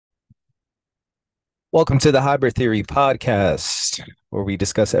Welcome to the Hybrid Theory podcast, where we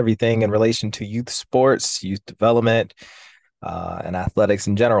discuss everything in relation to youth sports, youth development, and athletics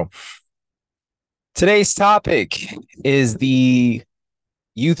in general. Today's topic is the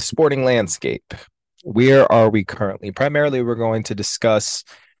youth sporting landscape. Where are we currently? Primarily, we're going to discuss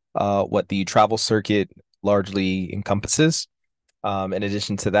what the travel circuit largely encompasses. In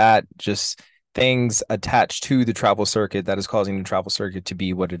addition to that, just things attached to the travel circuit that is causing the travel circuit to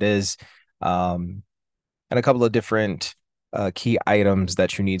be what it is. Um, and a couple of different key items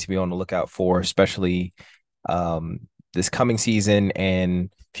that you need to be on the lookout for, especially um, this coming season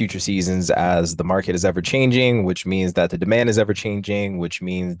and future seasons as the market is ever changing, which means that the demand is ever changing, which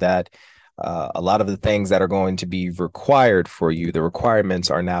means that a lot of the things that are going to be required for you, the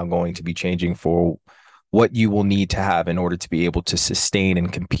requirements are now going to be changing for what you will need to have in order to be able to sustain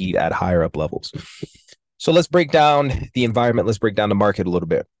and compete at higher up levels. So let's break down the environment. Let's break down the market a little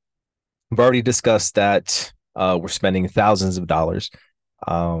bit. We've already discussed that we're spending thousands of dollars.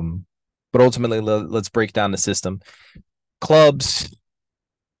 But ultimately, let's break down the system. Clubs,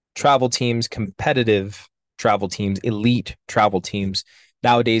 travel teams, competitive travel teams, elite travel teams.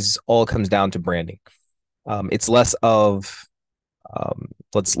 Nowadays, all comes down to branding. It's less of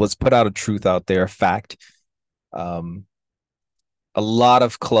let's put out a truth out there, a fact. Um, a lot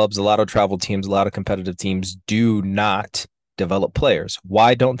of clubs, a lot of travel teams, a lot of competitive teams do not develop players.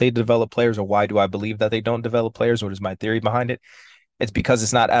 Why don't they develop players, or why do I believe that they don't develop players? What is my theory behind it? It's because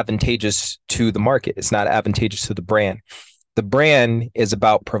it's not advantageous to the market. It's not advantageous to the brand. The brand is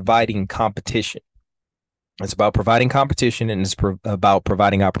about providing competition. It's about providing competition, and it's about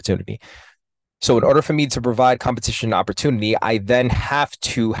providing opportunity. So in order for me to provide competition and opportunity, I then have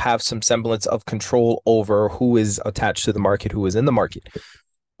to have some semblance of control over who is attached to the market, who is in the market,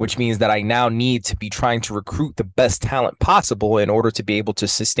 which means that I now need to be trying to recruit the best talent possible in order to be able to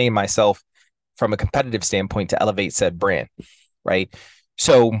sustain myself from a competitive standpoint to elevate said brand, right?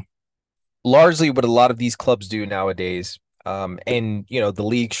 So largely what a lot of these clubs do nowadays, and the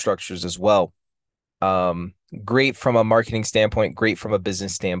league structures as well, great from a marketing standpoint, great from a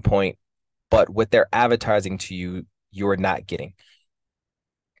business standpoint, but what they're advertising to you, you're not getting.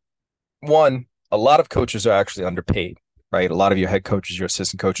 One, a lot of coaches are actually underpaid, right? A lot of your head coaches, your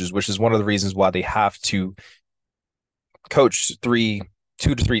assistant coaches, which is one of the reasons why they have to coach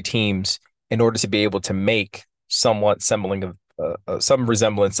two to three teams in order to be able to make somewhat sembling of some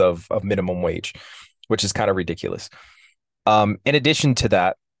resemblance of minimum wage, which is kind of ridiculous. In addition to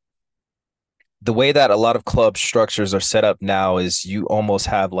that, the way that a lot of club structures are set up now is you almost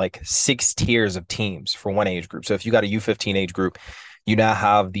have like six tiers of teams for one age group. So if you got a U15 age group, you now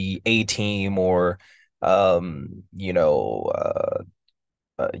have the A team or um, you know, uh,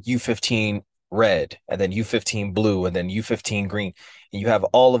 U15 red, and then U15 blue, and then U15 green. And you have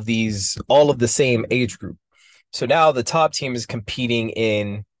all of the same age group. So now the top team is competing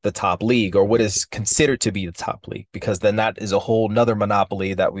in the top league, or what is considered to be the top league, because then that is a whole nother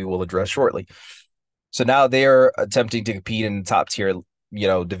monopoly that we will address shortly. So now they're attempting to compete in the top tier,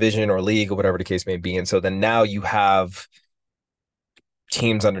 division or league or whatever the case may be. And so then now you have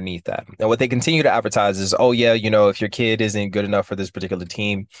teams underneath that. And what they continue to advertise is, oh yeah, if your kid isn't good enough for this particular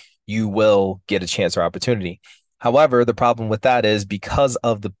team, you will get a chance or opportunity. However, the problem with that is because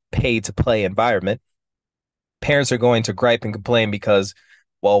of the pay to play environment, parents are going to gripe and complain because,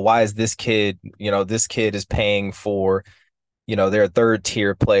 well, why is this kid is paying for, they're a third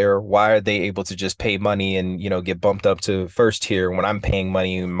tier player. Why are they able to just pay money and, get bumped up to first tier when I'm paying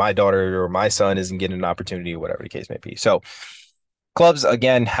money and my daughter or my son isn't getting an opportunity or whatever the case may be? So clubs,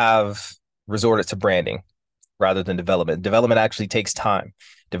 again, have resorted to branding rather than development. Development actually takes time.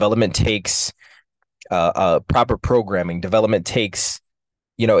 Development takes proper programming. Development takes,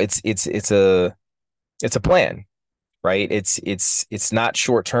 it's a plan, right? It's not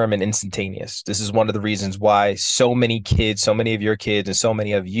short term and instantaneous. This is one of the reasons why so many kids, so many of your kids, and so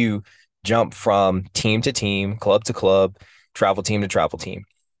many of you jump from team to team, club to club, travel team to travel team,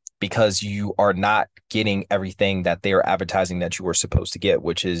 because you are not getting everything that they are advertising that you were supposed to get,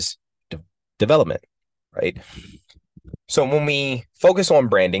 which is development, right? So when we focus on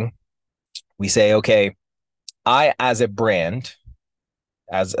branding, we say, okay, I, as a brand,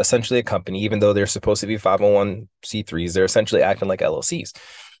 as essentially a company, even though they're supposed to be 501c3s, they're essentially acting like LLCs.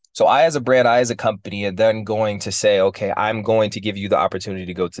 So I, as a brand, I, as a company, and then going to say, okay, I'm going to give you the opportunity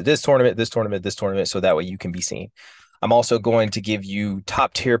to go to this tournament, this tournament, this tournament, so that way you can be seen. I'm also going to give you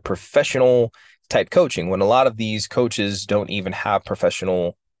top tier professional type coaching when a lot of these coaches don't even have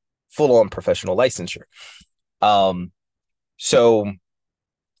full on professional licensure. Um, so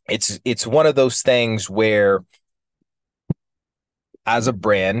it's one of those things where as a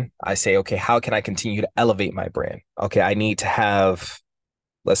brand, I say, okay, how can I continue to elevate my brand? Okay, I need to have,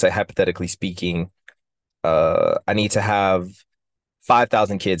 let's say, hypothetically speaking, I need to have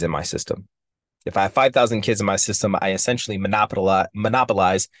 5,000 kids in my system. If I have 5,000 kids in my system, I essentially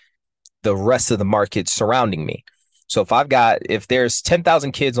monopolize the rest of the market surrounding me. So if there's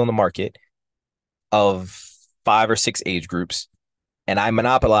 10,000 kids on the market of 5 or 6 age groups, and I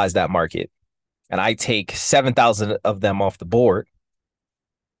monopolize that market, and I take 7,000 of them off the board,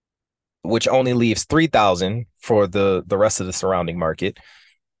 which only leaves 3,000 for the rest of the surrounding market,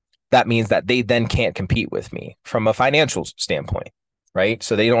 that means that they then can't compete with me from a financial standpoint, right?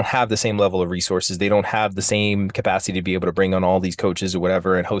 So they don't have the same level of resources. They don't have the same capacity to be able to bring on all these coaches or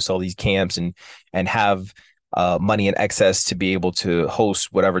whatever and host all these camps and have money in excess to be able to host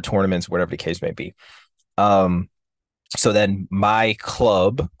whatever tournaments, whatever the case may be. So then my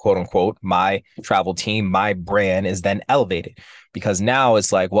club, quote unquote, my travel team, my brand is then elevated, because now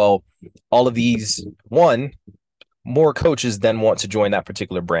it's like, well, all of these, more coaches then want to join that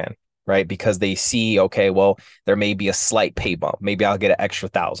particular brand, right? Because they see, okay, well, there may be a slight pay bump. Maybe I'll get an extra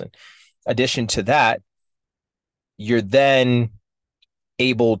 1,000. Addition to that, you're then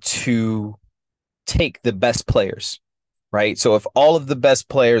able to take the best players, right? So if all of the best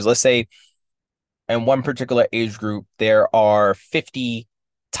players, let's say in one particular age group, there are 50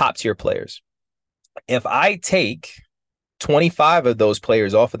 top tier players. If I take 25 of those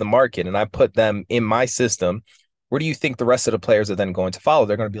players off of the market and I put them in my system, where do you think the rest of the players are then going to follow?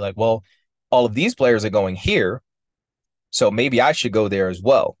 They're going to be like, well, all of these players are going here, so maybe I should go there as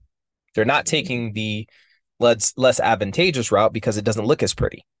well. They're not taking the less advantageous route because it doesn't look as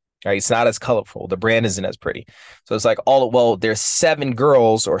pretty, right? It's not as colorful. The brand isn't as pretty. So it's like, there's 7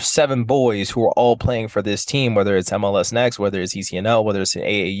 girls or 7 boys who are all playing for this team, whether it's MLS Next, whether it's ECNL, whether it's an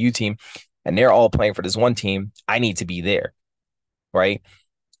AAU team, and they're all playing for this one team. I need to be there, right?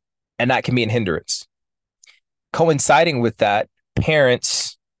 And that can be an hindrance. Coinciding with that,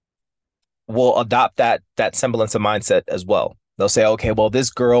 parents will adopt that semblance of mindset as well. They'll say, okay, well, this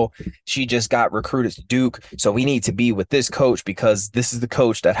girl, she just got recruited to Duke, so we need to be with this coach because this is the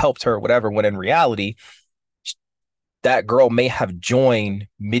coach that helped her, whatever, when in reality, that girl may have joined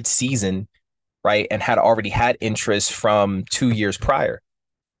mid-season, right, and had already had interest from 2 years prior.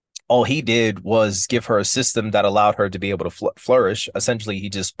 All he did was give her a system that allowed her to be able to flourish. Essentially, he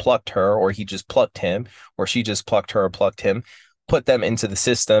just plucked her, or he just plucked him, or she just plucked her or plucked him, put them into the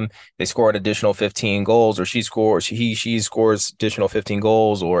system. They score an additional 15 goals, or she scores additional 15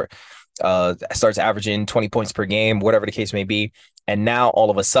 goals, or starts averaging 20 points per game, whatever the case may be. And now all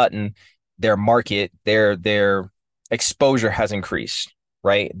of a sudden, their market, their exposure has increased,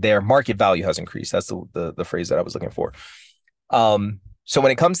 right? Their market value has increased. That's the phrase that I was looking for. So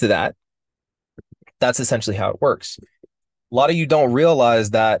when it comes to that, that's essentially how it works. A lot of you don't realize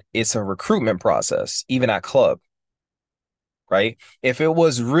that it's a recruitment process, even at club, right? If it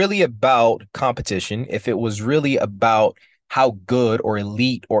was really about competition, if it was really about how good or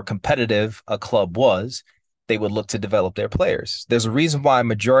elite or competitive a club was, they would look to develop their players. There's a reason why a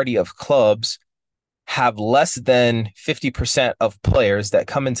majority of clubs have less than 50% of players that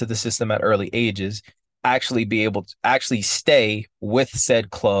come into the system at early ages actually be able to actually stay with said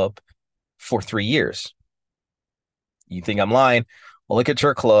club for 3 years. You think I'm lying? Well, look at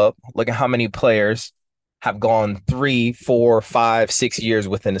your club. Look at how many players have gone 3, 4, 5, 6 years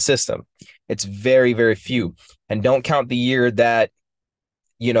within the system. It's very, very few. And don't count the year that,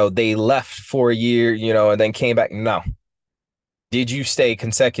 they left for a year, and then came back. No. Did you stay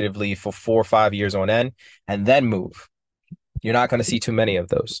consecutively for 4 or 5 years on end and then move? You're not going to see too many of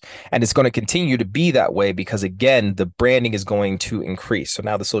those. And it's going to continue to be that way because, again, the branding is going to increase. So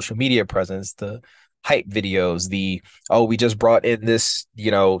now the social media presence, the hype videos, we just brought in this,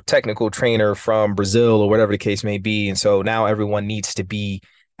 technical trainer from Brazil or whatever the case may be. And so now everyone needs to be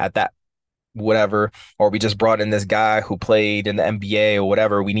at that whatever, or we just brought in this guy who played in the NBA or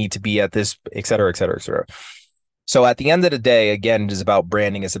whatever. We need to be at this, et cetera, et cetera, et cetera. So at the end of the day, again, it is about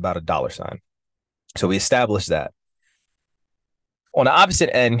branding. It's about a dollar sign. So we established that. On the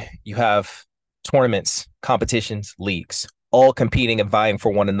opposite end, you have tournaments, competitions, leagues, all competing and vying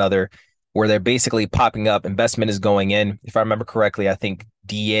for one another, where they're basically popping up. Investment is going in. If I remember correctly, I think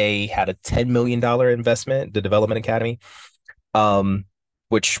DA had a $10 million investment, the Development Academy,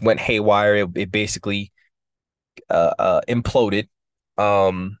 which went haywire. It basically imploded,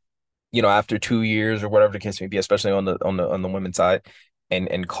 after 2 years or whatever the case may be, especially on the women's side,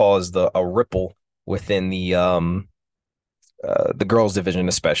 and caused a ripple within the girls division,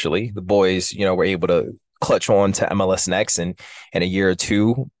 especially. The boys, were able to clutch on to MLS Next, and in a year or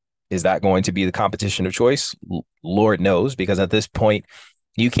two, Is that going to be the competition of choice? Lord knows, because at this point,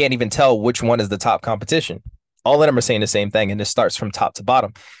 you can't even tell which one is the top competition. All of them are saying the same thing, and this starts from top to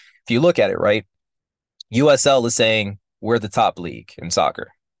bottom. If you look at it, right, USL is saying we're the top league in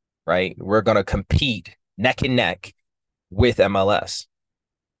soccer, right? We're going to compete neck and neck with MLS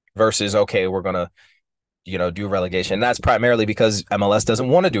versus, okay, we're going to, do relegation. And that's primarily because MLS doesn't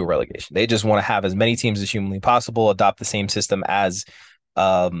want to do relegation. They just want to have as many teams as humanly possible, adopt the same system as,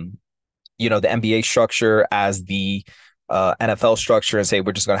 the NBA structure, as the NFL structure, and say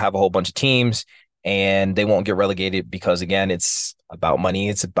we're just going to have a whole bunch of teams and they won't get relegated because, again, it's about money.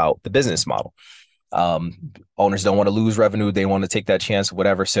 It's about the business model. Owners don't want to lose revenue. They want to take that chance,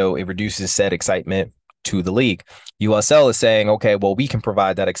 whatever. So it reduces said excitement to the league. USL is saying, okay, well, we can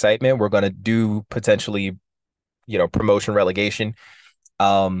provide that excitement. We're going to do potentially, promotion, relegation.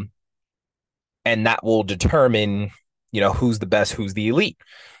 And that will determine, who's the best, who's the elite.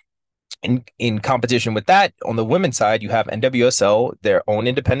 In competition with that, on the women's side, you have NWSL, their own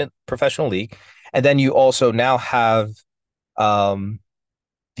independent professional league. And then you also now have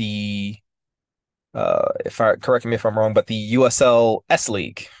the correct me if I'm wrong, but the USL S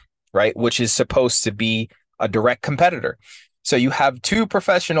League, right, which is supposed to be a direct competitor. So you have two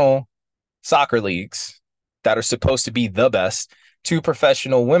professional soccer leagues that are supposed to be the best, two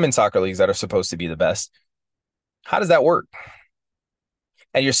professional women's soccer leagues that are supposed to be the best. How does that work?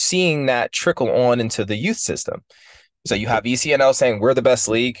 And you're seeing that trickle on into the youth system. So you have ECNL saying we're the best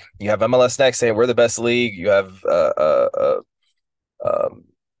league. You have MLS Next saying we're the best league. You have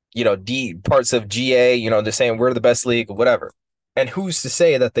D parts of GA, they're saying we're the best league, whatever. And who's to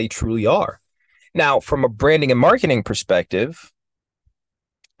say that they truly are? Now, from a branding and marketing perspective,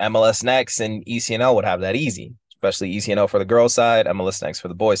 MLS Next and ECNL would have that easy, especially ECNL for the girls' side, MLS Next for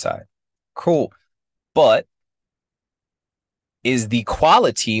the boys' side. Cool. But is the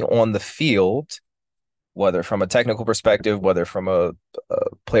quality on the field, whether from a technical perspective, whether from a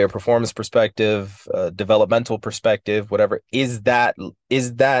player performance perspective, developmental perspective, whatever, is that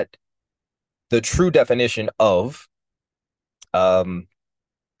the true definition of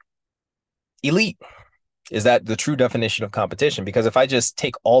elite? Is that the true definition of competition? Because if I just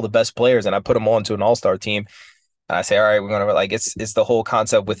take all the best players and I put them onto an all-star team and I say, all right, we're going to it's the whole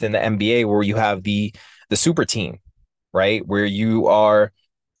concept within the NBA where you have the super team, right? Where you are,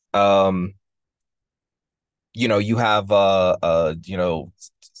 you have,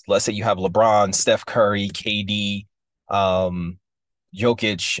 let's say you have LeBron, Steph Curry, KD,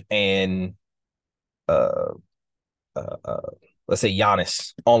 Jokic, and let's say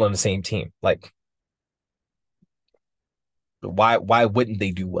Giannis, all on the same team. Like, why wouldn't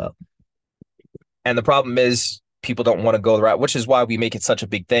they do well? And the problem is people don't want to go the route, which is why we make it such a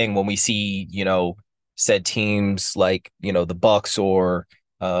big thing when we see, said teams like, the Bucks or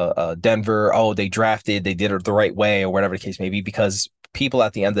Denver, they drafted, they did it the right way or whatever the case may be, because people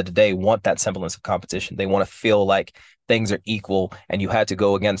at the end of the day want that semblance of competition. They want to feel like things are equal and you had to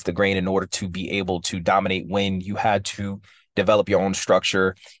go against the grain in order to be able to dominate, when you had to develop your own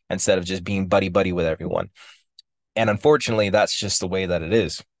structure instead of just being buddy-buddy with everyone. And unfortunately, that's just the way that it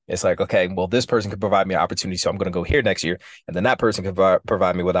is. It's like, okay, well, this person could provide me an opportunity, so I'm going to go here next year. And then that person could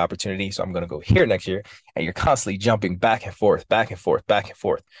provide me with opportunity, so I'm going to go here next year. And you're constantly jumping back and forth, back and forth, back and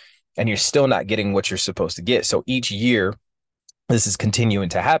forth. And you're still not getting what you're supposed to get. So each year, this is continuing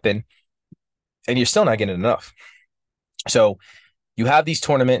to happen, and you're still not getting enough. So you have these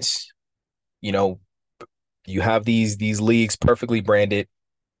tournaments, you have these leagues perfectly branded.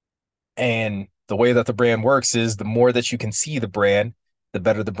 And the way that the brand works is the more that you can see the brand, the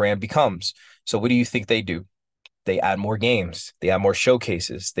better the brand becomes. So what do you think they do? They add more games. They add more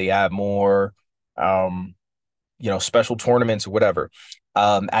showcases. They add more, special tournaments or whatever.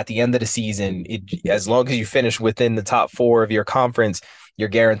 At the end of the season, as long as you finish within the top 4 of your conference, you're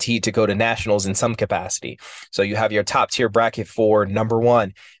guaranteed to go to nationals in some capacity. So you have your top tier bracket for number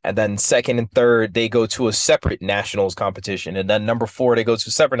 1, and then second and third, they go to a separate nationals competition. And then number 4, they go to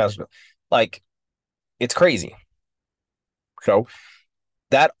a separate national. Like, it's crazy. So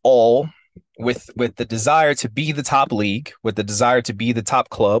that all with the desire to be the top league, with the desire to be the top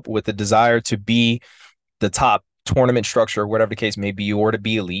club, with the desire to be the top tournament structure, whatever the case may be, or to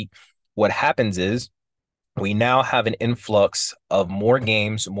be elite, what happens is we now have an influx of more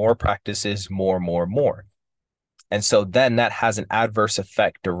games, more practices, more. And so then that has an adverse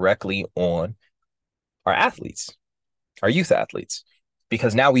effect directly on our athletes, our youth athletes,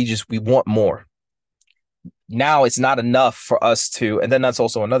 because now we want more. Now it's not enough for us to, and then that's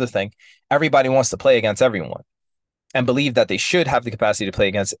also another thing. Everybody wants to play against everyone and believe that they should have the capacity to play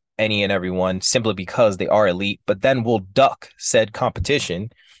against any and everyone simply because they are elite, but then we'll duck said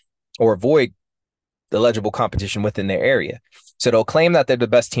competition or avoid eligible competition within their area. So they'll claim that they're the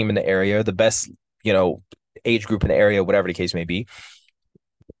best team in the area, the best, age group in the area, whatever the case may be.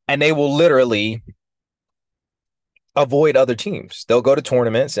 And they will literally avoid other teams. They'll go to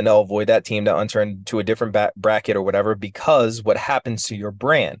tournaments and they'll avoid that team to unturn to a different bracket or whatever, because what happens to your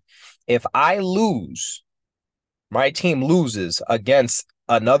brand? If I lose, my team loses against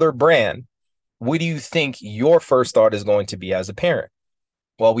another brand, what do you think your first thought is going to be as a parent?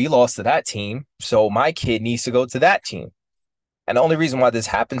 Well, we lost to that team, so my kid needs to go to that team. And the only reason why this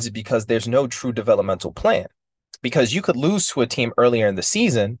happens is because there's no true developmental plan. Because you could lose to a team earlier in the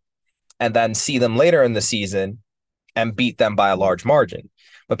season and then see them later in the season and beat them by a large margin.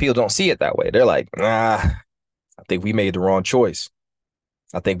 But people don't see it that way. They're like, I think we made the wrong choice.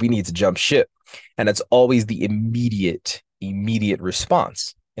 I think we need to jump ship. And it's always the immediate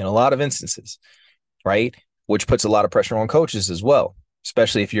response in a lot of instances, right? Which puts a lot of pressure on coaches as well,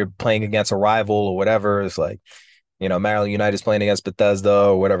 especially if you're playing against a rival or whatever. It's like, Maryland United is playing against Bethesda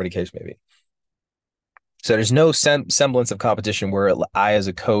or whatever the case may be. So there's no semblance of competition where I, as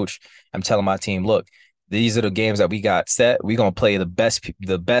a coach, I'm telling my team, look, these are the games that we got set. We're going to play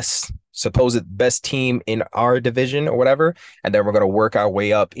the supposed best team in our division or whatever. And then we're going to work our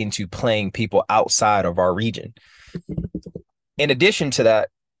way up into playing people outside of our region. In addition to that,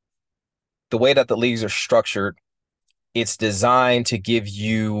 the way that the leagues are structured, it's designed to give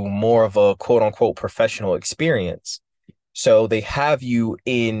you more of a quote unquote professional experience. So they have you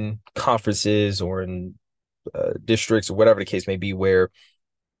in conferences or in districts or whatever the case may be, where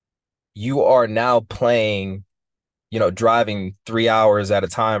you are now playing, driving 3 hours at a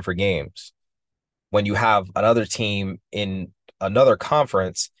time for games when you have another team in another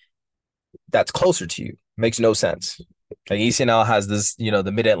conference that's closer to you. Makes no sense. Like ECNL has this,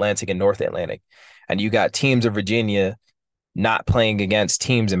 the Mid-Atlantic and North Atlantic, and you got teams of Virginia not playing against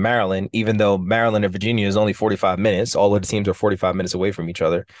teams in Maryland, even though Maryland and Virginia is only 45 minutes. All of the teams are 45 minutes away from each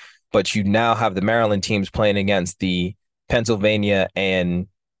other. But you now have the Maryland teams playing against the Pennsylvania and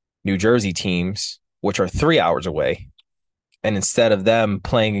New Jersey teams, which are 3 hours away. And instead of them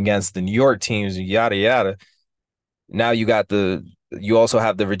playing against the New York teams, yada, yada, now you also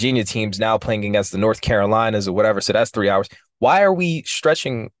have the Virginia teams now playing against the North Carolinas or whatever. So that's 3 hours. Why are we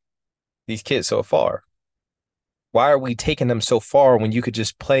stretching these kids so far? Why are we taking them so far when you could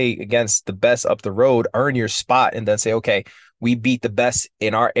just play against the best up the road, earn your spot, and then say, okay, we beat the best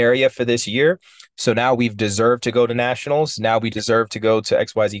in our area for this year. So now we've deserved to go to nationals. Now we deserve to go to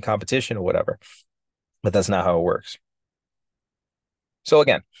XYZ competition or whatever. But that's not how it works. So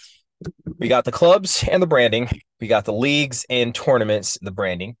again, we got the clubs and the branding. We got the leagues and tournaments, the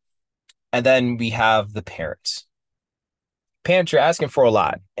branding. And then we have the parents. Parents, you're asking for a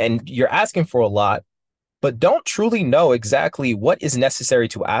lot. And you're asking for a lot, but don't truly know exactly what is necessary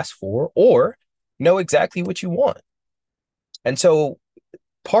to ask for or know exactly what you want. And so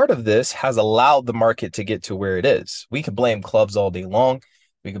part of this has allowed the market to get to where it is. We could blame clubs all day long.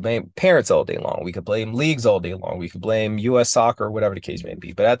 We could blame parents all day long. We could blame leagues all day long. We could blame U.S. soccer, whatever the case may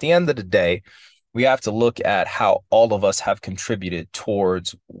be. But at the end of the day, we have to look at how all of us have contributed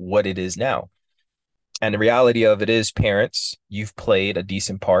towards what it is now. And the reality of it is, parents, you've played a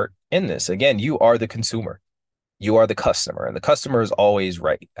decent part in this. Again, you are the consumer. You are the customer. And the customer is always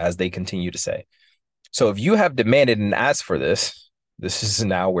right, as they continue to say. So if you have demanded and asked for this, this is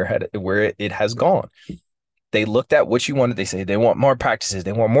now where it has gone. They looked at what you wanted. They say they want more practices.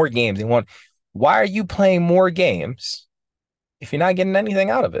 They want more games. Why are you playing more games if you're not getting anything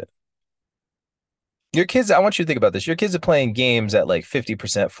out of it? Your kids, I want you to think about this. Your kids are playing games at like 50%,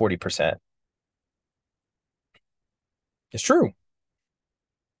 40%. It's true.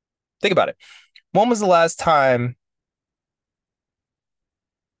 Think about it. When was the last time?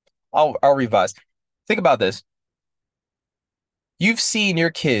 I'll revise. Think about this. You've seen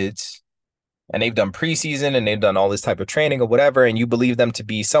your kids and they've done preseason and they've done all this type of training or whatever, and you believe them to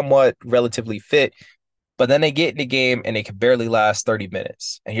be somewhat relatively fit, but then they get in the game and they can barely last 30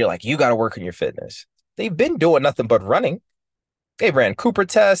 minutes. And you're like, you got to work on your fitness. They've been doing nothing but running. They've ran Cooper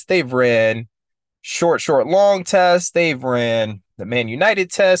tests. They've ran short, long tests. They've ran the Man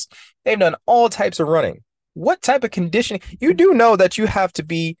United test. They've done all types of running. What type of conditioning? You do know that you have to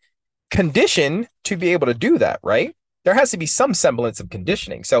be conditioned to be able to do that, right? There has to be some semblance of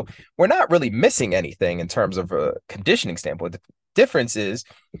conditioning. So we're not really missing anything in terms of a conditioning standpoint. The difference is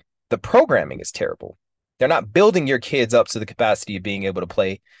the programming is terrible. They're not building your kids up to the capacity of being able to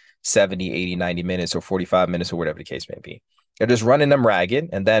play 70, 80, 90 minutes or 45 minutes or whatever the case may be. They're just running them ragged.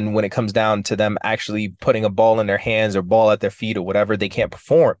 And then when it comes down to them actually putting a ball in their hands or ball at their feet or whatever, they can't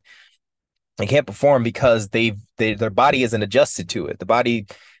perform. They can't perform because their body isn't adjusted to it. The body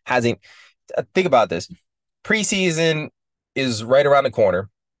hasn't. Think about this. Preseason is right around the corner,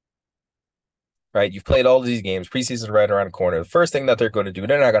 right? You've played all of these games. Preseason is right around the corner. The first thing that they're going to do,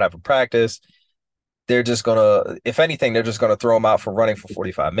 they're not going to have a practice. They're just going to, if anything, they're just going to throw them out for running for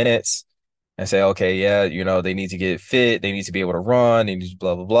 45 minutes and say, okay, yeah, they need to get fit. They need to be able to run. They need to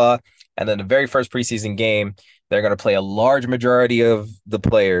blah, blah, blah. And then the very first preseason game, they're going to play a large majority of the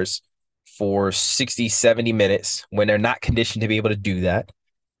players for 60, 70 minutes when they're not conditioned to be able to do that,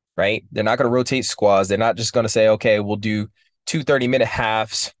 right? They're not going to rotate squads. They're not just going to say, okay, we'll do 2 30-minute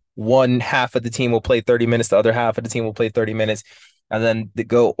halves. One half of the team will play 30 minutes. The other half of the team will play 30 minutes. And then they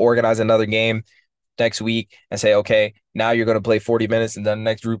go organize another game next week and say, okay, now you're going to play 40 minutes and then the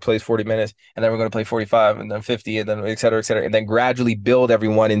next group plays 40 minutes and then we're going to play 45 and then 50 and then et cetera, and then gradually build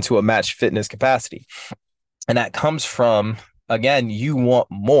everyone into a match fitness capacity. And that comes from, again, you want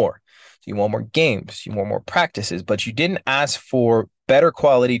more. So you want more games, you want more practices, but you didn't ask for better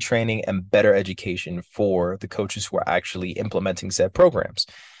quality training and better education for the coaches who are actually implementing said programs,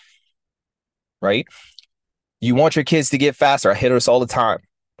 right? You want your kids to get faster. I hear this all the time,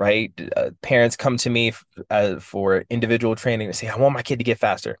 right? Parents come to me for individual training and say, I want my kid to get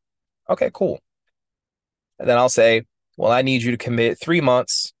faster. Okay, cool. And then I'll say, well, I need you to commit 3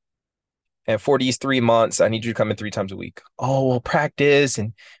 months. And for these 3 months, I need you to come in 3 times a week. Oh, well, practice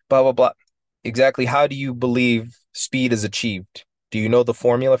and blah, blah, blah. Exactly. How do you believe speed is achieved? Do you know the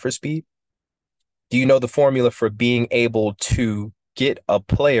formula for speed? Do you know the formula for being able to get a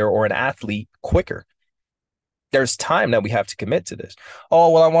player or an athlete quicker? There's time that we have to commit to this. Oh,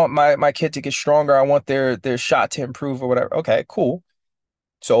 well, I want my kid to get stronger. I want their shot to improve or whatever. Okay, cool.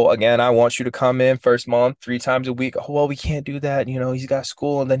 So again, I want you to come in first month 3 times a week. Oh, well, we can't do that. He's got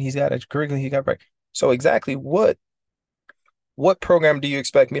school and then he's got a curriculum. He got break. So exactly what program do you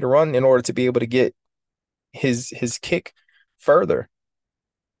expect me to run in order to be able to get his kick further?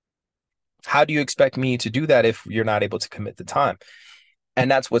 How do you expect me to do that if you're not able to commit the time?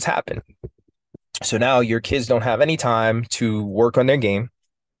 And that's what's happened. So now your kids don't have any time to work on their game.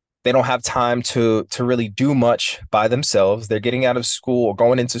 They don't have time to really do much by themselves. They're getting out of school or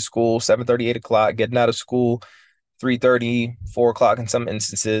going into school 7:30, 8 o'clock, getting out of school 3:30, 4 o'clock in some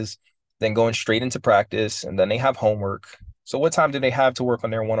instances, then going straight into practice, and then they have homework. So what time do they have to work on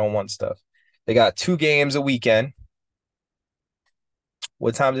their one-on-one stuff? They got 2 games a weekend.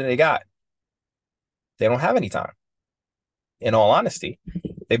 What time do they got? They don't have any time. In all honesty,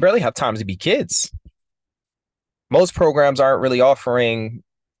 they barely have time to be kids. Most programs aren't really offering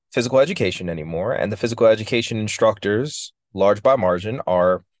physical education anymore, and the physical education instructors, large by margin,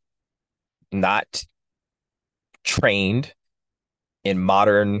 are not trained in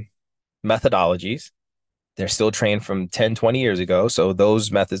modern methodologies. They're still trained from 10, 20 years ago, so those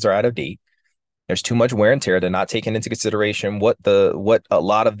methods are out of date. There's too much wear and tear. They're not taking into consideration what a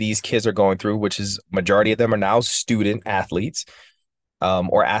lot of these kids are going through, which is majority of them are now student athletes.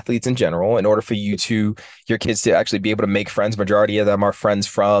 Or athletes in general, in order for your kids to actually be able to make friends. Majority of them are friends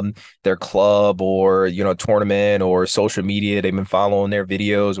from their club or, tournament or social media. They've been following their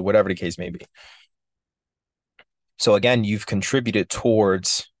videos or whatever the case may be. So again, you've contributed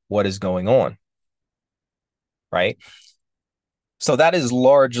towards what is going on, right? So that is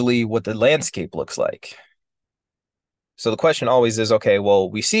largely what the landscape looks like. So the question always is, okay,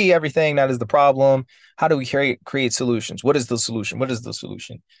 well, we see everything that is the problem. How do we create solutions? What is the solution? What is the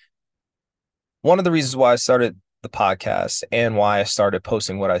solution? One of the reasons why I started the podcast and why I started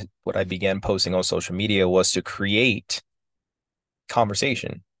posting what I began posting on social media was to create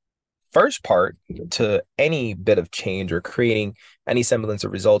conversation. First part to any bit of change or creating any semblance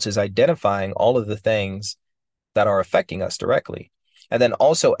of results is identifying all of the things that are affecting us directly. And then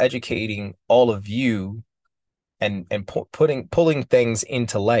also educating all of you and pulling things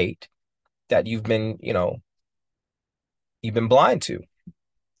into light that you've been blind to,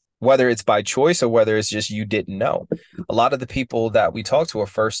 whether it's by choice or whether it's just you didn't know. A lot of the people that we talk to are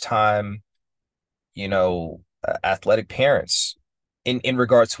first time, athletic parents in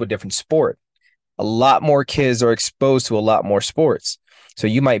regards to a different sport. A lot more kids are exposed to a lot more sports. So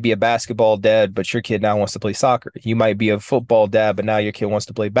you might be a basketball dad, but your kid now wants to play soccer. You might be a football dad, but now your kid wants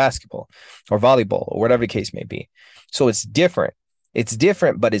to play basketball or volleyball or whatever the case may be. So it's different. It's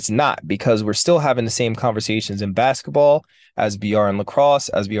different, but it's not, because we're still having the same conversations in basketball as we are in lacrosse,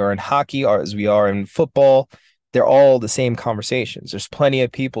 as we are in hockey, or as we are in football. They're all the same conversations. There's plenty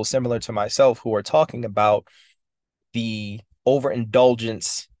of people similar to myself who are talking about the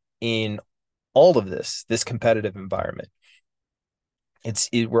overindulgence in all of this competitive environment.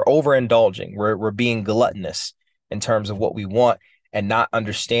 We're overindulging. We're being gluttonous in terms of what we want and not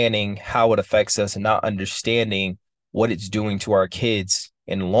understanding how it affects us and not understanding what it's doing to our kids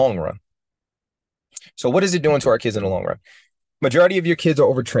in the long run. So what is it doing to our kids in the long run? Majority of your kids are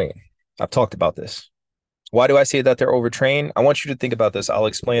overtrained. I've talked about this. Why do I say that they're overtrained? I want you to think about this. I'll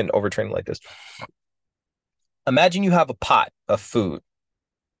explain overtraining like this. Imagine you have a pot of food.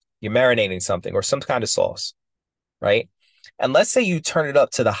 You're marinating something or some kind of sauce, right? And let's say you turn it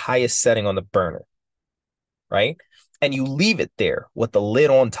up to the highest setting on the burner, right? And you leave it there with the lid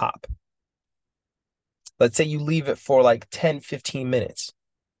on top. Let's say you leave it for like 10, 15 minutes.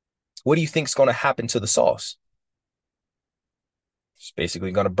 What do you think is going to happen to the sauce? It's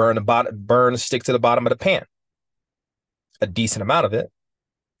basically going to stick to the bottom of the pan. A decent amount of it,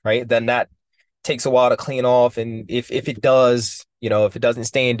 right? Then that takes a while to clean off. And if it does, if it doesn't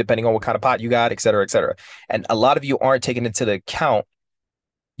stain, depending on what kind of pot you got, et cetera, et cetera. And a lot of you aren't taking into the account,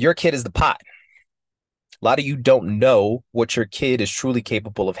 your kid is the pot. A lot of you don't know what your kid is truly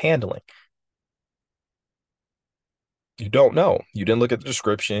capable of handling. You don't know. You didn't look at the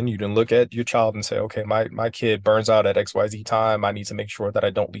description. You didn't look at your child and say, okay, my kid burns out at XYZ time. I need to make sure that I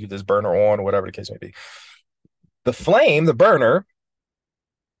don't leave this burner on or whatever the case may be. The flame, the burner,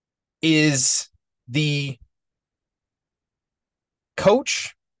 is the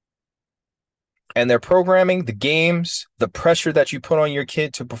coach and their programming, the games, the pressure that you put on your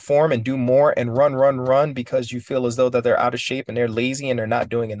kid to perform and do more and run because you feel as though that they're out of shape and they're lazy and they're not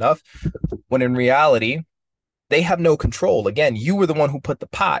doing enough. When in reality, they have no control. Again, you were the one who put the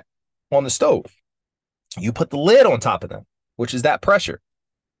pot on the stove. You put the lid on top of them, which is that pressure,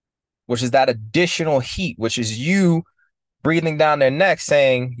 which is that additional heat, which is you breathing down their neck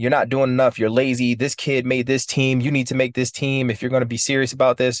saying, you're not doing enough. You're lazy. This kid made this team. You need to make this team. If you're going to be serious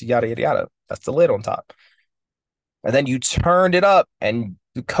about this, yada, yada, yada. That's the lid on top. And then you turned it up and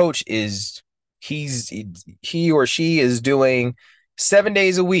the coach he or she is doing 7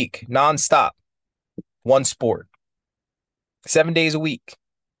 days a week, nonstop. One sport, 7 days a week.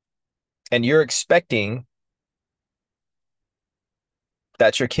 And you're expecting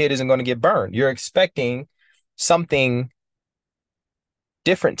that your kid isn't going to get burned. You're expecting something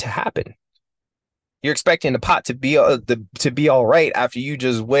different to happen. You're expecting the pot to be all right after you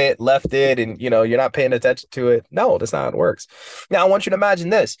just left it and you're not paying attention to it. No, that's not how it works. Now I want you to imagine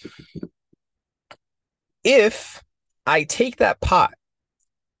this. If I take that pot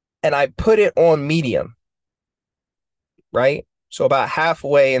and I put it on medium, right? So about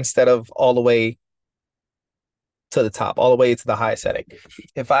halfway instead of all the way to the top, all the way to the high setting.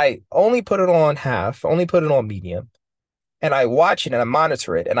 If I only put it on half, only put it on medium, and I watch it and I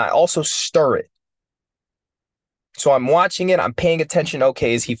monitor it, and I also stir it. So I'm watching it, I'm paying attention.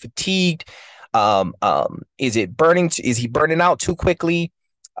 Okay, is he fatigued? Is it burning? Is he burning out too quickly?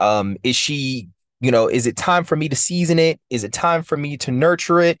 Is she is it time for me to season it? Is it time for me to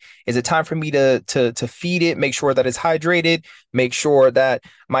nurture it? Is it time for me to feed it, make sure that it's hydrated, make sure that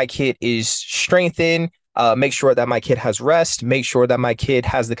my kid is strengthened, make sure that my kid has rest, make sure that my kid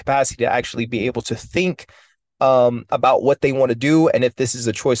has the capacity to actually be able to think about what they want to do, and if this is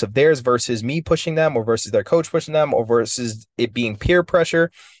a choice of theirs versus me pushing them or versus their coach pushing them or versus it being peer pressure,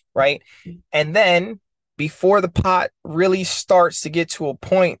 right? And then before the pot really starts to get to a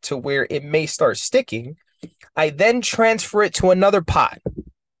point to where it may start sticking, I then transfer it to another pot.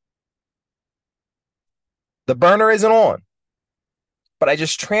 The burner isn't on, but I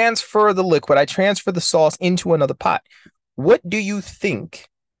just transfer the liquid. I transfer the sauce into another pot. What do you think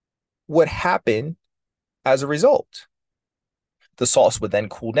would happen as a result? The sauce would then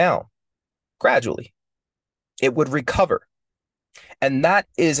cool down gradually. It would recover. And that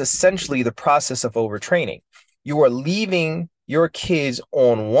is essentially the process of overtraining. You are leaving your kids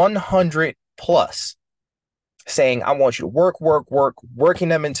on 100 plus, saying, I want you to working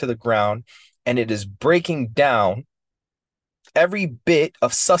them into the ground. And it is breaking down every bit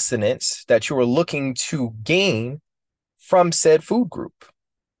of sustenance that you are looking to gain from said food group.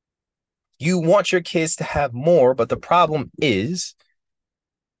 You want your kids to have more, but the problem is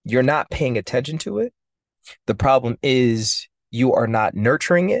you're not paying attention to it. The problem is you are not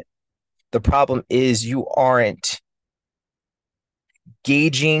nurturing it. The problem is you aren't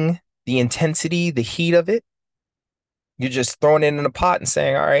gauging the intensity, the heat of it. You're just throwing it in a pot and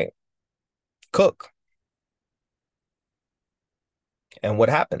saying, all right, cook. And what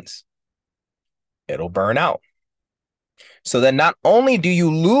happens? It'll burn out. So then not only do you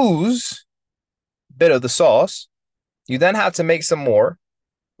lose a bit of the sauce, you then have to make some more,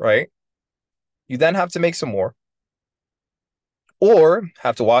 right? You then have to make some more or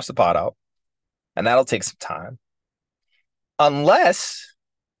have to wash the pot out. And that'll take some time. Unless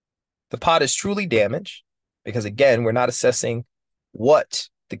the pot is truly damaged, because again, we're not assessing what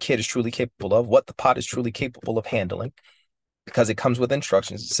the kid is truly capable of, what the pot is truly capable of handling. because it comes with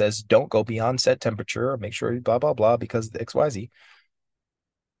instructions. It says, don't go beyond set temperature, or make sure blah, blah, blah, because of the XYZ.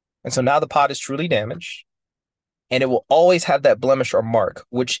 And so now the pot is truly damaged, and it will always have that blemish or mark,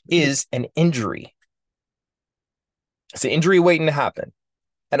 which is an injury. It's an injury waiting to happen.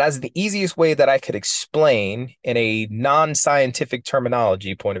 And as the easiest way that I could explain in a non-scientific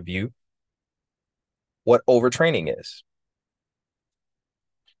terminology point of view, what overtraining is.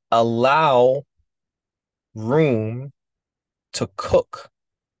 Allow room to cook.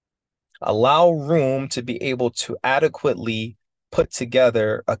 Allow room to be able to adequately put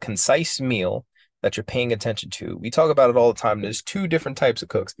together a concise meal that you're paying attention to. We talk about it all the time. There's two different types of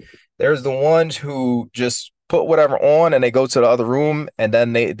cooks. There's the ones who just put whatever on and they go to the other room and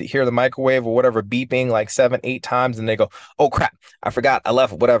then they hear the microwave or whatever beeping like 7-8 times and they go, oh crap, I forgot I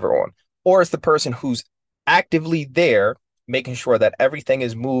left whatever on. Or it's the person who's actively there making sure that everything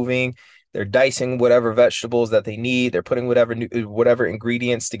is moving. They're dicing whatever vegetables that they need. They're putting whatever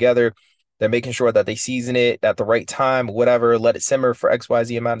ingredients together. They're making sure that they season it at the right time, whatever, let it simmer for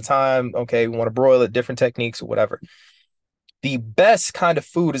XYZ amount of time. Okay, we want to broil it, different techniques or whatever. The best kind of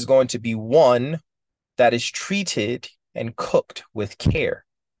food is going to be one that is treated and cooked with care.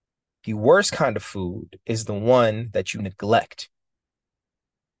 The worst kind of food is the one that you neglect.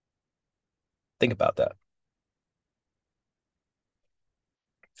 Think about that.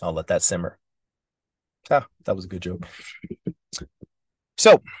 I'll let that simmer. Ah, that was a good joke.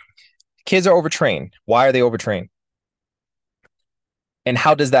 So, kids are overtrained. Why are they overtrained? And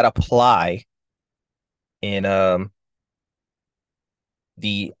how does that apply in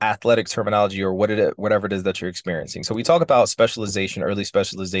the athletic terminology or whatever it is that you're experiencing? So we talk about specialization, early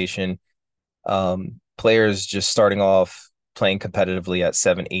specialization, players just starting off playing competitively at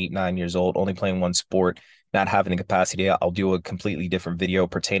 7, 8, 9 years old, only playing one sport, not having the capacity. I'll do a completely different video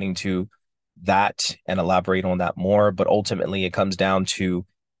pertaining to that and elaborate on that more. But ultimately, it comes down to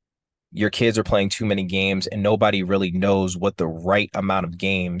your kids are playing too many games and nobody really knows what the right amount of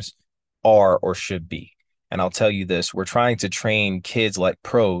games are or should be. And I'll tell you this, we're trying to train kids like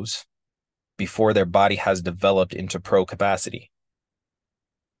pros before their body has developed into pro capacity.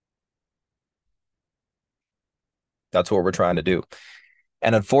 That's what we're trying to do.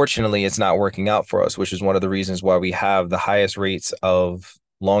 And unfortunately, it's not working out for us, which is one of the reasons why we have the highest rates of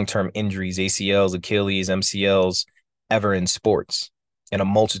long-term injuries, ACLs, Achilles, MCLs ever in sports, in a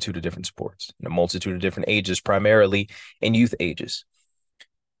multitude of different sports, in a multitude of different ages, primarily in youth ages.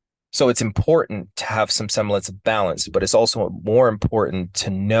 So it's important to have some semblance of balance, but it's also more important to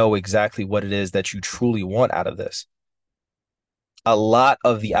know exactly what it is that you truly want out of this. A lot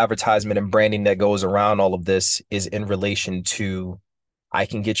of the advertisement and branding that goes around all of this is in relation to, I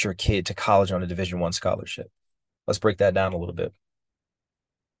can get your kid to college on a Division I scholarship. Let's break that down a little bit.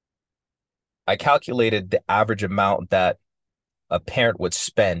 I calculated the average amount that a parent would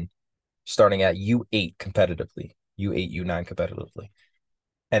spend starting at U8 competitively, U8, U9 competitively.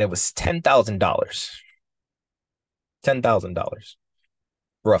 And it was $10,000. $10,000,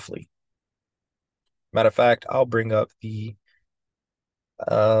 roughly. Matter of fact, I'll bring up the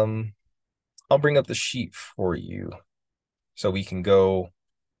sheet for you so we can go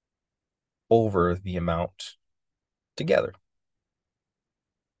over the amount together.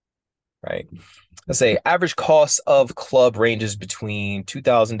 Right? Let's say average cost of club ranges between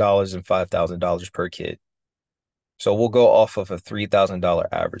 $2,000 and $5,000 per kid. So we'll go off of a $3,000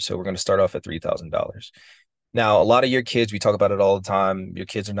 average. So we're going to start off at $3,000. Now, a lot of your kids, we talk about it all the time. Your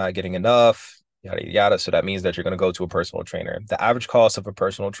kids are not getting enough, yada, yada. So that means that you're going to go to a personal trainer. The average cost of a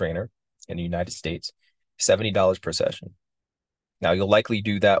personal trainer in the United States, $70 per session. Now, you'll likely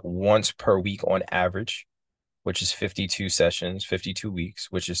do that once per week on average, which is 52 sessions, 52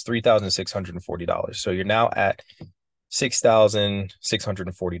 weeks, which is $3,640. So you're now at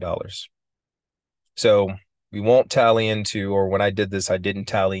 $6,640. So we won't tally into, or when I did this, I didn't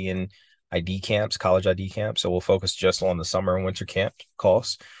tally in ID camps, college ID camps. So we'll focus just on the summer and winter camp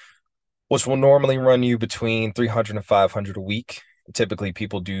costs, which will normally run you between $300 and $500 a week. Typically,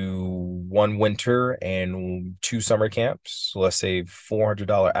 people do one winter and 2 summer camps. So let's say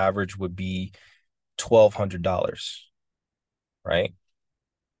 $400 average would be $1,200, right?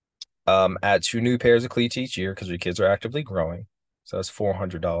 Add 2 new pairs of cleats each year because your kids are actively growing. So that's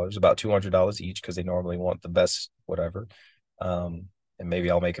 $400, about $200 each because they normally want the best, whatever. And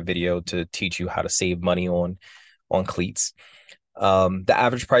maybe I'll make a video to teach you how to save money on cleats. The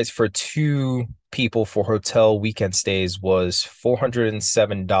average price for 2 people for hotel weekend stays was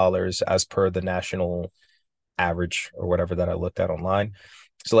 $407 as per the national average or whatever that I looked at online.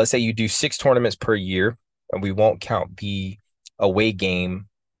 So let's say you do 6 tournaments per year, and we won't count the away game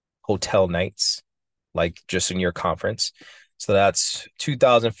hotel nights, like just in your conference. So that's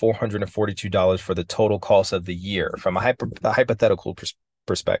 $2,442 for the total cost of the year from a hypothetical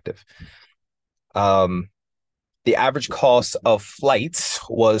perspective. Um, the average cost of flights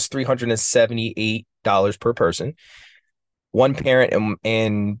was $378 per person. One parent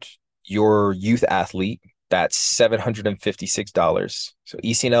and your youth athlete, that's $756. So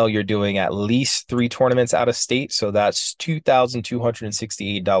ECNL, you're doing at least 3 tournaments out of state. So that's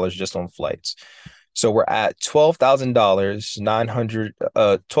 $2,268 just on flights. So we're at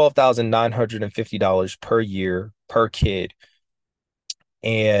 $12,950 per year per kid.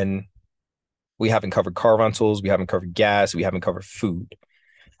 And we haven't covered car rentals, we haven't covered gas, we haven't covered food.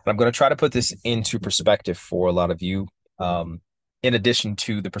 And I'm going to try to put this into perspective for a lot of you. In addition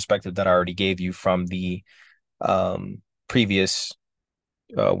to the perspective that I already gave you from the previous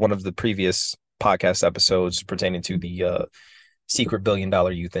one of the previous podcast episodes pertaining to the secret $1 billion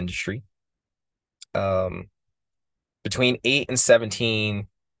youth industry. Between 8 and 17,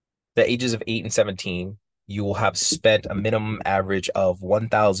 the ages of 8 and 17, you will have spent a minimum average of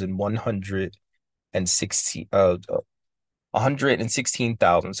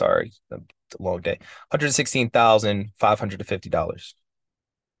 116,000, sorry, a long day, $116,550.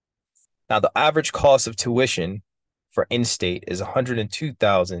 Now, the average cost of tuition for in-state is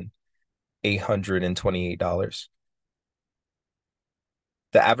 $102,828.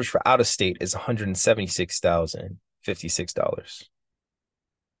 The average for out-of-state is $176,056.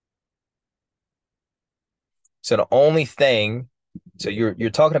 So the only thing, so you're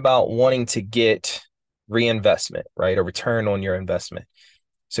talking about wanting to get reinvestment, right? A return on your investment.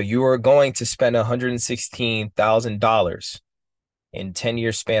 So you are going to spend $116,000 in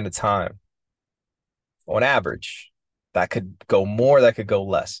 10-year span of time on average. That could go more, that could go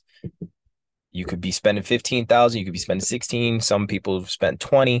less. You could be spending 15,000, you could be spending 16, some people have spent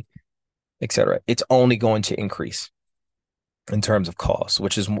 20, etc. It's only going to increase in terms of cost,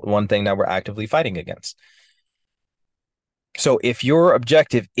 which is one thing that we're actively fighting against. So if your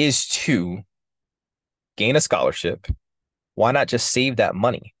objective is to gain a scholarship, why not just save that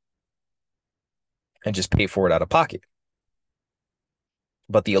money and just pay for it out of pocket?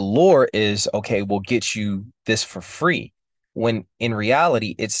 But the allure is, okay, we'll get you this for free, when in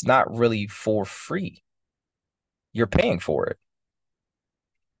reality, it's not really for free. You're paying for it.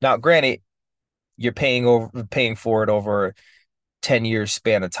 Now, granted, you're paying for it over 10 years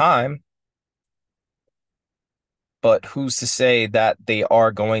span of time, but who's to say that they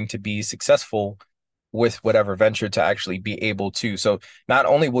are going to be successful with whatever venture to actually be able to? So not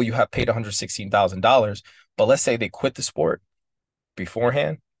only will you have paid $116,000, but let's say they quit the sport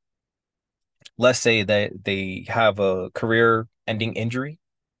beforehand. Let's say that they have a career-ending injury.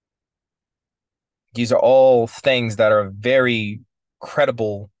 These are all things that are very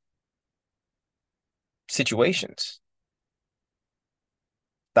credible situations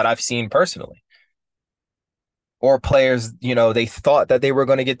that I've seen personally. Or players, they thought that they were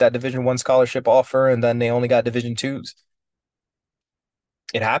going to get that Division I scholarship offer, and then they only got Division IIs.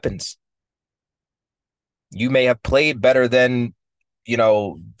 It happens. You may have played better than,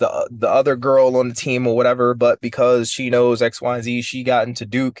 the other girl on the team or whatever, but because she knows X, Y, and Z, she got into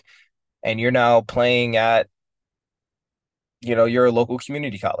Duke, and you're now playing at, your local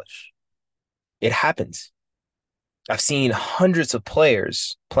community college. It happens. I've seen hundreds of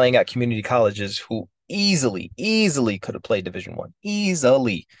players playing at community colleges who easily could have played Division I,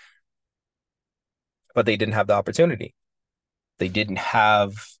 easily, but they didn't have the opportunity. They didn't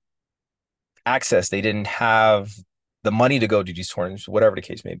have access. They didn't have the money to go to these tournaments, whatever the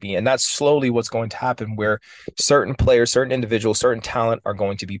case may be. And that's slowly what's going to happen, where certain players, certain individuals, certain talent are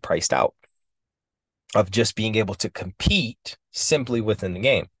going to be priced out of just being able to compete simply within the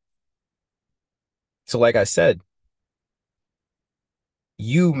game. So like I said,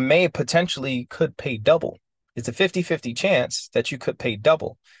 you may potentially could pay double. It's a 50-50 chance that you could pay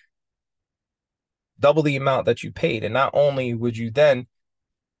double the amount that you paid. And not only would you then,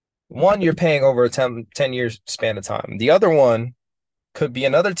 one, you're paying over a 10 years span of time. The other one could be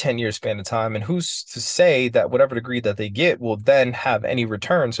another 10-year span of time. And who's to say that whatever degree that they get will then have any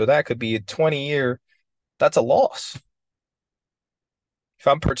return? So that could be a 20-year, that's a loss. If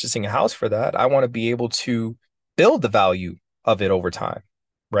I'm purchasing a house for that, I want to be able to build the value of it over time,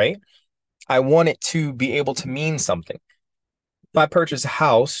 right? I want it to be able to mean something. If I purchase a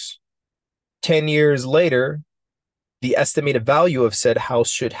house 10 years later, the estimated value of said house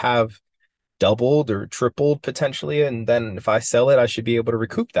should have doubled or tripled potentially. And then if I sell it, I should be able to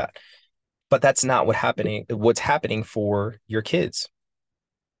recoup that. But that's not what's happening for your kids.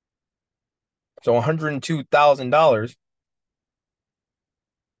 So $102,000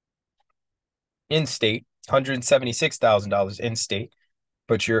 in state $176,000 in state,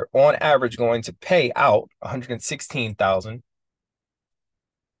 but you're on average going to pay out $116,000.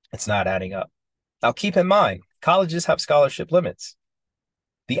 It's not adding up. Now, keep in mind, colleges have scholarship limits.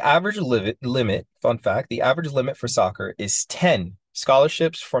 The average limit, fun fact, the average limit for soccer is 10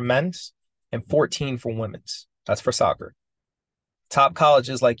 scholarships for men's and 14 for women's. That's for soccer. Top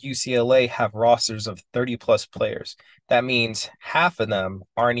colleges like UCLA have rosters of 30 plus players. That means half of them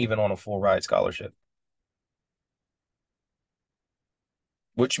aren't even on a full ride scholarship,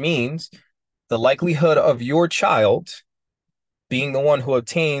 which means the likelihood of your child being the one who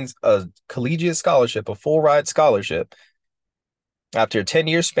obtains a collegiate scholarship, a full ride scholarship, after a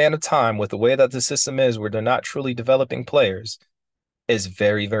 10-year span of time with the way that the system is, where they're not truly developing players, is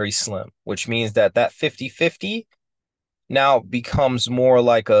very, very slim, which means that 50-50 now becomes more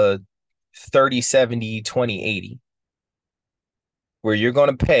like a 30-70, 20-80, where you're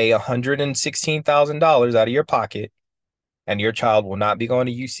going to pay $116,000 out of your pocket and your child will not be going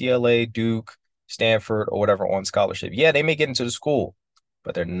to UCLA, Duke, Stanford, or whatever on scholarship. Yeah, they may get into the school,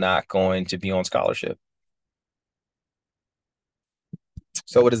 but they're not going to be on scholarship.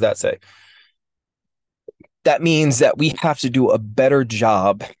 So what does that say? That means that we have to do a better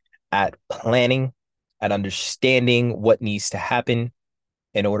job at planning, at understanding what needs to happen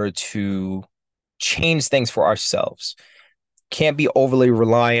in order to change things for ourselves. Can't be overly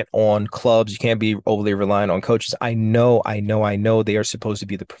reliant on clubs. You can't be overly reliant on coaches. I know they are supposed to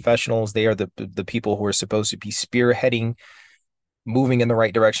be the professionals. They are the people who are supposed to be spearheading, moving in the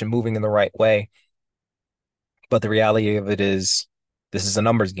right direction, moving in the right way. But the reality of it is, this is a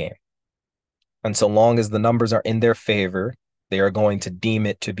numbers game. And so long as the numbers are in their favor, they are going to deem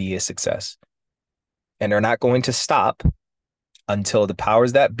it to be a success. And they're not going to stop until the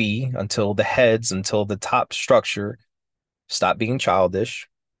powers that be, until the heads, until the top structure stop being childish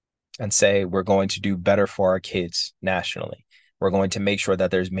and say, we're going to do better for our kids nationally. We're going to make sure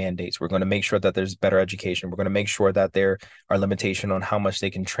that there's mandates. We're going to make sure that there's better education. We're going to make sure that there are limitations on how much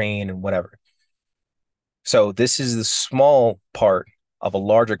they can train and whatever. So this is the small part of a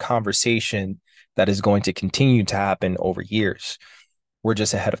larger conversation that is going to continue to happen over years. We're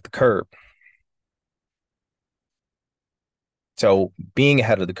just ahead of the curve. So being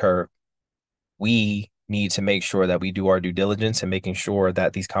ahead of the curve, we need to make sure that we do our due diligence and making sure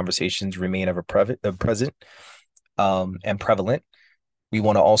that these conversations remain ever present and prevalent. We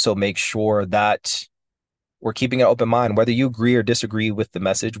want to also make sure that we're keeping an open mind, whether you agree or disagree with the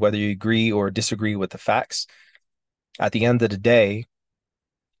message, whether you agree or disagree with the facts. At the end of the day,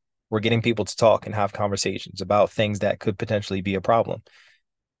 we're getting people to talk and have conversations about things that could potentially be a problem.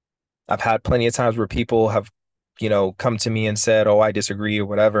 I've had plenty of times where people have, come to me and said, oh, I disagree or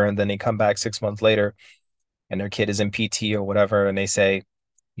whatever. And then they come back 6 months later and their kid is in PT or whatever. And they say,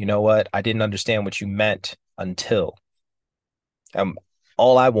 you know what? I didn't understand what you meant until.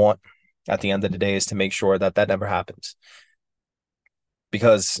 All I want at the end of the day is to make sure that never happens.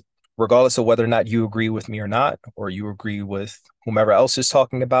 Because regardless of whether or not you agree with me or not, or you agree with whomever else is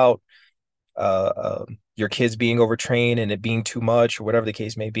talking about your kids being overtrained and it being too much or whatever the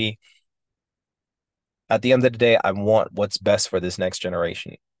case may be, at the end of the day, I want what's best for this next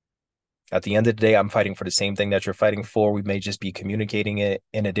generation. At the end of the day, I'm fighting for the same thing that you're fighting for. We may just be communicating it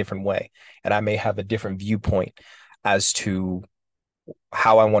in a different way. And I may have a different viewpoint as to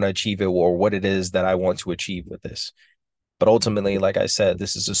how I want to achieve it or what it is that I want to achieve with this. But ultimately, like I said,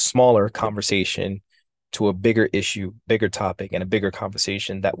 this is a smaller conversation to a bigger issue, bigger topic, and a bigger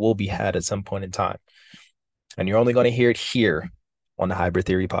conversation that will be had at some point in time. And you're only going to hear it here on the Hybrid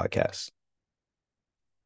Theory Podcast.